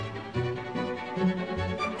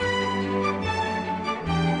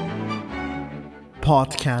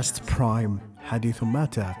بودكاست برايم، حديث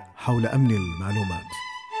ماتع حول أمن المعلومات.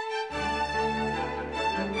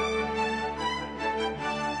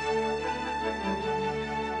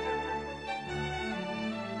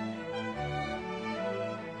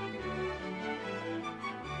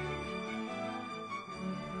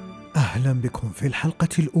 أهلا بكم في الحلقة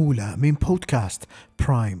الأولى من بودكاست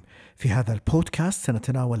برايم. في هذا البودكاست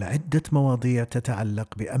سنتناول عدة مواضيع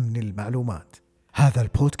تتعلق بأمن المعلومات. هذا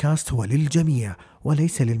البودكاست هو للجميع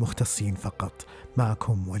وليس للمختصين فقط.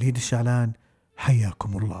 معكم وليد الشعلان،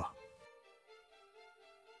 حياكم الله.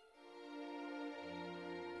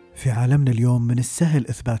 في عالمنا اليوم من السهل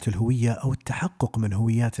إثبات الهوية أو التحقق من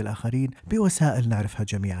هويات الآخرين بوسائل نعرفها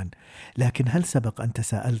جميعا، لكن هل سبق أن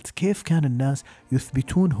تساءلت كيف كان الناس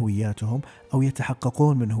يثبتون هوياتهم أو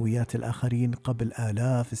يتحققون من هويات الآخرين قبل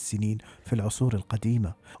آلاف السنين في العصور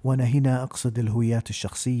القديمة؟ وأنا هنا أقصد الهويات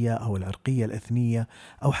الشخصية أو العرقية الإثنية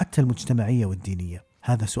أو حتى المجتمعية والدينية.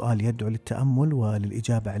 هذا سؤال يدعو للتأمل،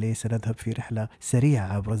 وللإجابة عليه سنذهب في رحلة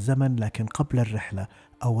سريعة عبر الزمن، لكن قبل الرحلة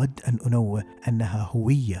أود أن أنوه أنها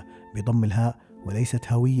هوية بضم الهاء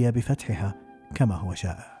وليست هوية بفتحها كما هو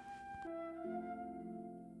شائع.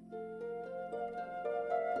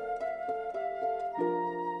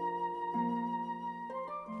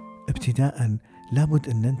 ابتداءً لابد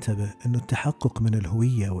أن ننتبه أن التحقق من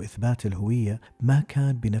الهوية وإثبات الهوية ما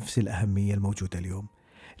كان بنفس الأهمية الموجودة اليوم،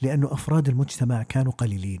 لأن أفراد المجتمع كانوا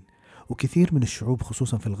قليلين، وكثير من الشعوب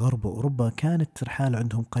خصوصا في الغرب وأوروبا كانت الترحال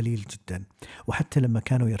عندهم قليل جدا، وحتى لما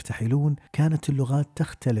كانوا يرتحلون كانت اللغات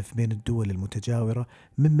تختلف بين الدول المتجاورة،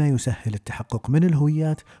 مما يسهل التحقق من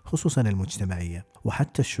الهويات خصوصا المجتمعية.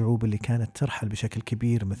 وحتى الشعوب اللي كانت ترحل بشكل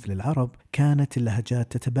كبير مثل العرب كانت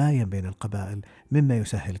اللهجات تتباين بين القبائل، مما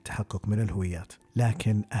يسهل التحقق من الهويات.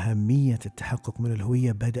 لكن أهمية التحقق من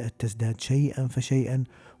الهوية بدأت تزداد شيئا فشيئا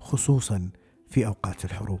خصوصا في أوقات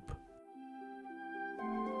الحروب.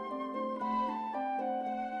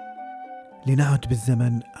 لنعد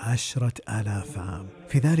بالزمن 10,000 عام.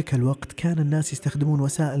 في ذلك الوقت كان الناس يستخدمون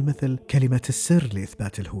وسائل مثل كلمة السر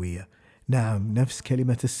لإثبات الهوية. نعم، نفس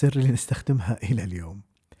كلمة السر اللي نستخدمها إلى اليوم.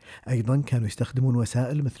 أيضا كانوا يستخدمون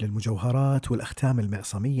وسائل مثل المجوهرات والأختام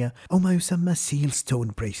المعصمية أو ما يسمى سيل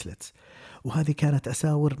ستون بريسلتس، وهذه كانت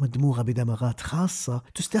أساور مدموغة بدمغات خاصة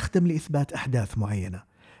تستخدم لإثبات أحداث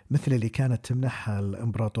معينة، مثل اللي كانت تمنحها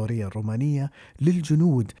الإمبراطورية الرومانية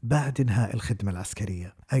للجنود بعد انهاء الخدمة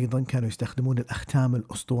العسكرية. أيضا كانوا يستخدمون الأختام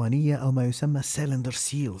الأسطوانية أو ما يسمى سيلندر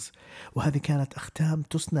سيلز، وهذه كانت أختام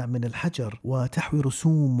تصنع من الحجر وتحوي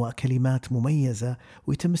رسوم وكلمات مميزة،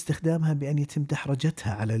 ويتم استخدامها بأن يتم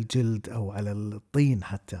دحرجتها على الجلد أو على الطين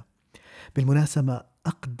حتى. بالمناسبة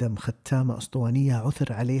أقدم ختامة أسطوانية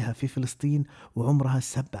عثر عليها في فلسطين وعمرها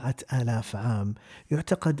 7,000 عام،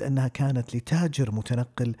 يعتقد أنها كانت لتاجر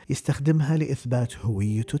متنقل يستخدمها لإثبات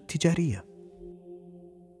هويته التجارية.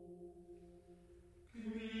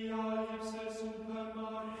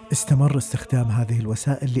 استمر استخدام هذه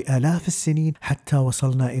الوسائل لآلاف السنين حتى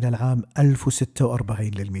وصلنا إلى العام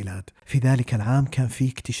 1046 للميلاد. في ذلك العام كان في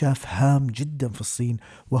اكتشاف هام جدا في الصين،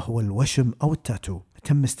 وهو الوشم أو التاتو.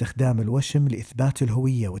 تم استخدام الوشم لإثبات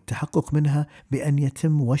الهوية والتحقق منها بأن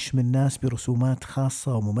يتم وشم الناس برسومات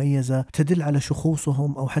خاصة ومميزة تدل على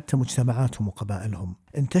شخوصهم أو حتى مجتمعاتهم وقبائلهم.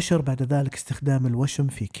 انتشر بعد ذلك استخدام الوشم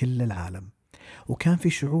في كل العالم، وكان في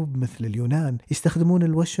شعوب مثل اليونان يستخدمون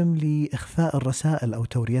الوشم لإخفاء الرسائل أو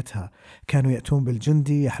توريتها. كانوا يأتون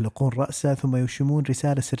بالجندي يحلقون رأسه ثم يوشمون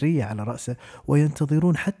رسالة سرية على رأسه،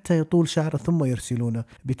 وينتظرون حتى يطول شعره ثم يرسلونه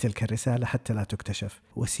بتلك الرسالة حتى لا تكتشف.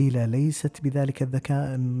 وسيلة ليست بذلك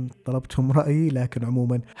الذكاء إن طلبتم رأيي، لكن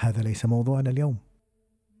عموما هذا ليس موضوعنا اليوم.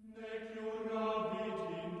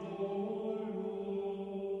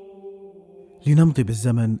 لنمضي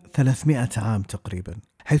بالزمن 300 عام تقريبا،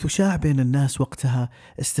 حيث شاع بين الناس وقتها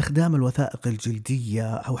استخدام الوثائق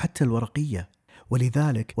الجلدية أو حتى الورقية،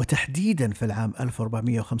 ولذلك وتحديدا في العام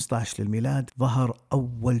 1415 للميلاد ظهر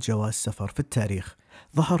أول جواز سفر في التاريخ.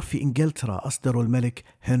 ظهر في إنجلترا، أصدره الملك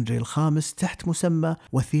هنري الخامس تحت مسمى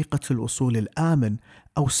وثيقة الوصول الآمن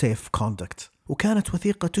أو Safe Conduct، وكانت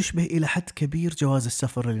وثيقة تشبه إلى حد كبير جواز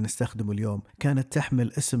السفر اللي نستخدمه اليوم. كانت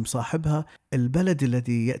تحمل اسم صاحبها، البلد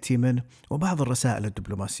الذي يأتي منه، وبعض الرسائل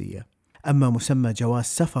الدبلوماسية. أما مسمى جواز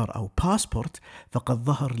سفر أو باسبورت فقد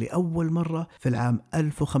ظهر لأول مرة في العام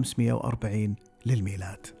 1540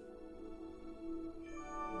 للميلاد.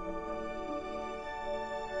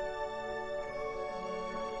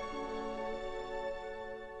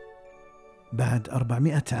 بعد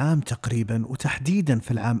 400 عام تقريبا، وتحديدا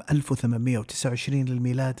في العام 1829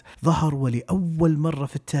 للميلاد، ظهر ولأول مرة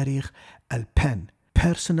في التاريخ البن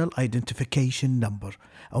Personal Identification Number،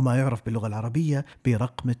 أو ما يعرف باللغة العربية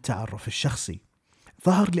برقم التعرف الشخصي.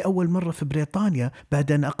 ظهر لأول مرة في بريطانيا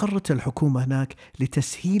بعد أن أقرت الحكومة هناك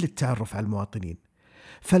لتسهيل التعرف على المواطنين.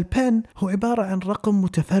 فالبن هو عبارة عن رقم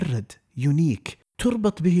متفرد يونيك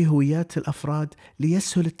تربط به هويات الأفراد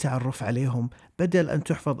ليسهل التعرف عليهم بدل أن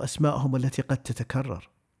تحفظ أسمائهم التي قد تتكرر،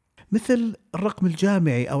 مثل الرقم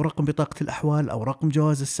الجامعي أو رقم بطاقة الأحوال أو رقم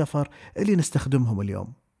جواز السفر اللي نستخدمهم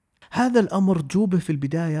اليوم. هذا الأمر جوبه في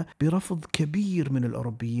البداية برفض كبير من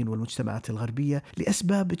الأوروبيين والمجتمعات الغربية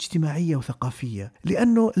لأسباب اجتماعية وثقافية،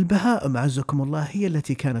 لأنه البهائم عزكم الله هي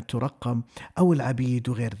التي كانت ترقم أو العبيد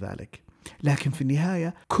وغير ذلك. لكن في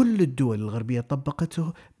النهاية كل الدول الغربية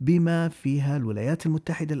طبقته، بما فيها الولايات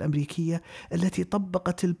المتحدة الأمريكية التي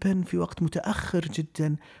طبقت البن في وقت متأخر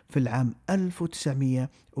جدا في العام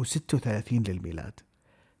 1936 للميلاد.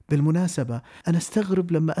 بالمناسبة أنا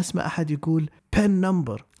استغرب لما أسمع أحد يقول PIN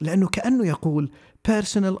number، لأنه كأنه يقول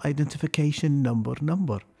Personal Identification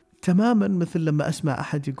number، تماما مثل لما أسمع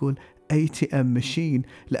أحد يقول ATM machine،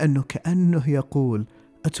 لأنه كأنه يقول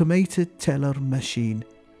Automated Teller Machine.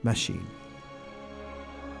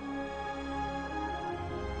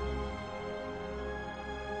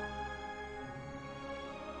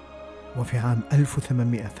 وفي عام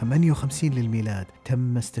 1858 للميلاد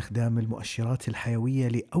تم استخدام المؤشرات الحيوية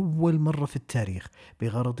لأول مرة في التاريخ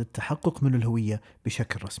بغرض التحقق من الهوية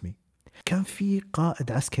بشكل رسمي. كان في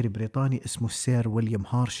قائد عسكري بريطاني اسمه السير ويليام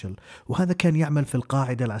هارشل، وهذا كان يعمل في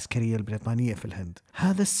القاعدة العسكرية البريطانية في الهند.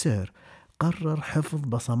 هذا السير قرر حفظ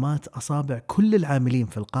بصمات أصابع كل العاملين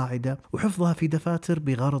في القاعدة وحفظها في دفاتر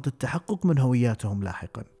بغرض التحقق من هوياتهم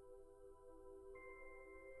لاحقاً.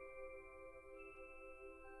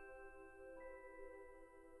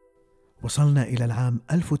 وصلنا إلى العام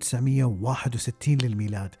 1961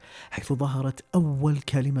 للميلاد، حيث ظهرت أول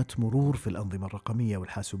كلمة مرور في الأنظمة الرقمية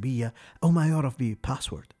والحاسوبية، أو ما يعرف ب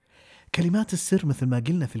password. كلمات السر مثل ما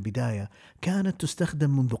قلنا في البداية كانت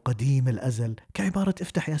تستخدم منذ قديم الأزل كعبارة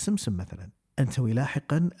افتح يا سمسم مثلا. أنتوي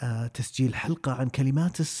لاحقا تسجيل حلقة عن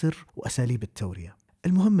كلمات السر وأساليب التورية.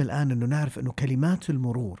 المهم الآن أنه نعرف أنه كلمات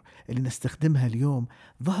المرور اللي نستخدمها اليوم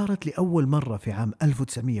ظهرت لأول مرة في عام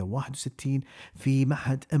 1961 في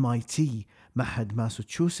معهد MIT، معهد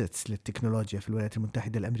ماساتشوستس للتكنولوجيا في الولايات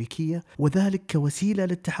المتحدة الأمريكية، وذلك كوسيلة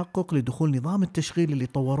للتحقق لدخول نظام التشغيل اللي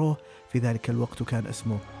طوروه في ذلك الوقت وكان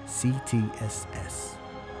اسمه CTSS.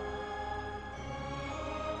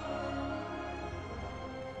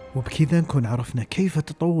 وبكذا نكون عرفنا كيف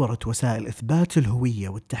تطورت وسائل إثبات الهوية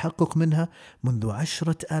والتحقق منها منذ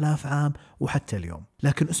 10,000 عام وحتى اليوم.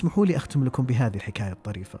 لكن اسمحوا لي أختم لكم بهذه الحكاية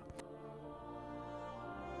الطريفة.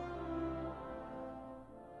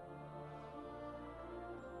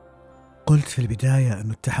 قلت في البداية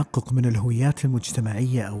أن التحقق من الهويات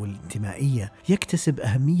المجتمعية أو الانتمائية يكتسب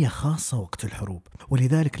أهمية خاصة وقت الحروب،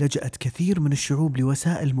 ولذلك لجأت كثير من الشعوب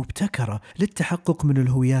لوسائل مبتكرة للتحقق من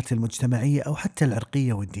الهويات المجتمعية أو حتى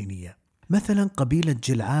العرقية والدينية. مثلا قبيلة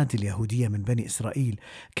جلعاد اليهودية من بني إسرائيل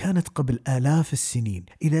كانت قبل آلاف السنين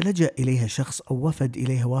إذا لجأ إليها شخص أو وفد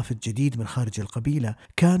إليها وافد جديد من خارج القبيلة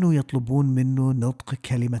كانوا يطلبون منه نطق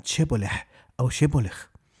كلمة شبلح أو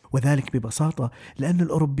شبلخ، وذلك ببساطة لأن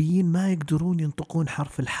الأوروبيين ما يقدرون ينطقون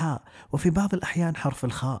حرف الحاء وفي بعض الأحيان حرف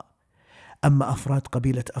الخاء. أما أفراد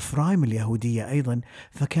قبيلة أفرايم اليهودية أيضا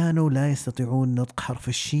فكانوا لا يستطيعون نطق حرف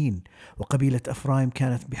الشين، وقبيلة أفرايم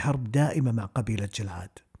كانت بحرب دائمة مع قبيلة جلعاد.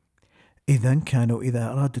 إذن كانوا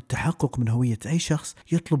إذا أرادوا التحقق من هوية أي شخص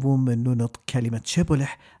يطلبون منه نطق كلمة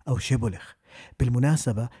شبلح أو شبلخ.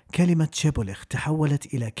 بالمناسبة كلمة شبلخ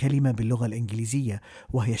تحولت إلى كلمة باللغة الإنجليزية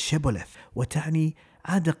وهي شبلث، وتعني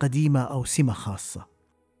عادة قديمة أو سمة خاصة.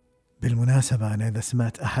 بالمناسبة أنا إذا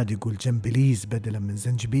سمعت أحد يقول جنبليز بدلا من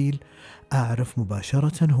زنجبيل أعرف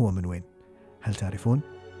مباشرة هو من وين. هل تعرفون؟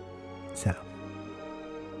 سلام.